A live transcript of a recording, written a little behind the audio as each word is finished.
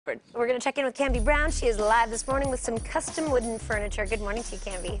We're going to check in with Cambi Brown. She is live this morning with some custom wooden furniture. Good morning to you,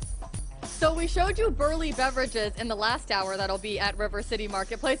 Cambi. So we showed you Burley Beverages in the last hour that'll be at River City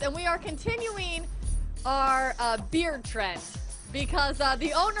Marketplace, and we are continuing our beard trend because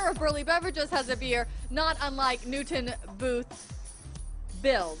the owner of Burley Beverages has a beer not unlike Newton Booth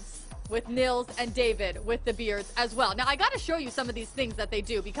builds with Nils and David with the beards as well. Now I got to show you some of these things that they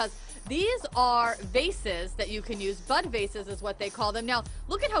do because these are vases that you can use. Bud vases is what they call them. Now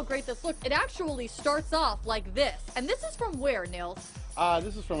look at how great this looks. It actually starts off like this. And this is from where, Nils?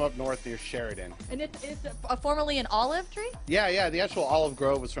 This is from up north near Sheridan. And it's formerly an olive tree? Yeah, the actual olive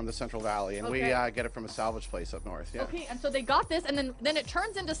grove was from the Central Valley, and we get it from a salvage place up north. Yeah. Okay, and so they got this, and then it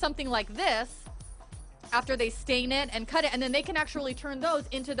turns into something like this after they stain it and cut it, and then they can actually turn those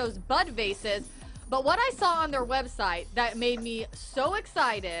into those bud vases. But what I saw on their website that made me so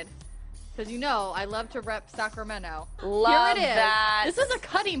excited, because you know I love to rep Sacramento. Love Here it is. that. This is a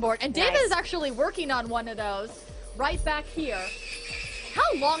cutting board, and David is actually working on one of those right back here.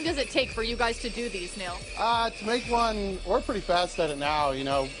 How long does it take for you guys to do these, Neil? To make one, we're pretty fast at it now, you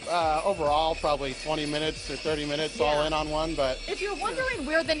know. Overall, probably 20 minutes or 30 minutes all in on one, but... If you're wondering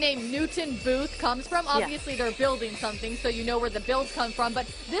where the name Newton Booth comes from, obviously they're building something, so you know where the builds come from,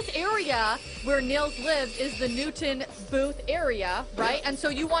 but this area where Nils lives is the Newton Booth area, right? And so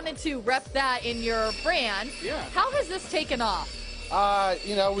you wanted to rep that in your brand. Yeah. How has this taken off?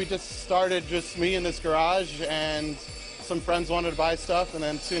 You know, we just started just me in this garage, and some friends wanted to buy stuff, and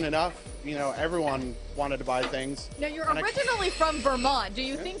then soon enough, you know, everyone wanted to buy things. Now, you're originally from Vermont. Do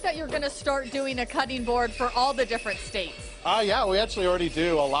you think that you're going to start doing a cutting board for all the different states? Yeah, we actually already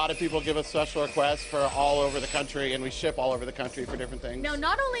do. A lot of people give us special requests for all over the country, and we ship all over the country for different things. Now,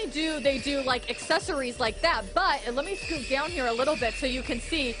 not only do they do like accessories like that, but and let me scoot down here a little bit so you can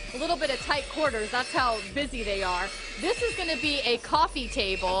see a little bit of tight quarters. That's how busy they are. This is going to be a coffee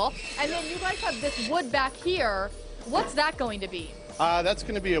table, and then you guys have this wood back here. What's that going to be? That's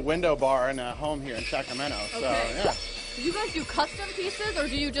going to be a window bar in a home here in Sacramento. So, yeah. Do you guys do custom pieces, or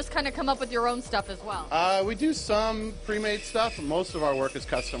do you just kind of come up with your own stuff as well? We do some pre-made stuff. Most of our work is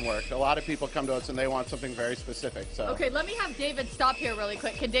custom work. A lot of people come to us and they want something very specific. So. Okay, let me have David stop here really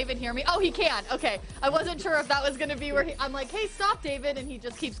quick. Can David hear me? Oh, he can. Okay. I wasn't sure if that was going to be where I'm like, hey, stop, David, and he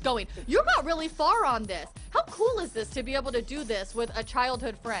just keeps going. You got really far on this. How cool is this to be able to do this with a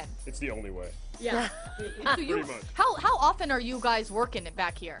childhood friend? It's the only way. Yeah. Pretty much. How often are you guys working it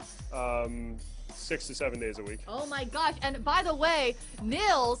back here? 6 to 7 days a week. Oh my gosh! And by the way,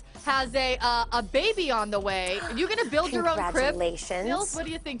 Nils has a baby on the way. Are you gonna build your own crib? Congratulations. Nils, what are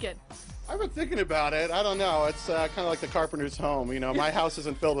you thinking? I've been thinking about it. I don't know. It's kind of like the carpenter's home. You know, my house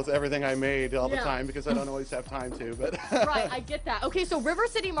isn't filled with everything I made all the time because I don't always have time to. But Right, I get that. Okay, so River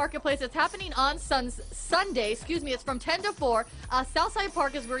City Marketplace, it's happening on Sunday. Excuse me, it's from 10 to 4. Southside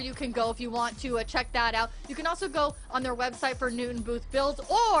Park is where you can go if you want to check that out. You can also go on their website for Newton Booth builds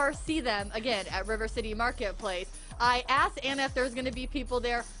or see them again at River City Marketplace. I asked Anna if there's going to be people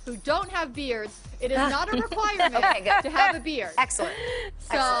there who don't have beards. It is not a requirement to have a beard. Excellent.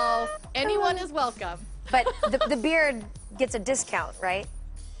 So anyone is welcome. But the beard gets a discount, right?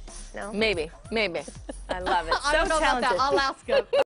 No? Maybe. I love it. I don't know about that. I'll ask him.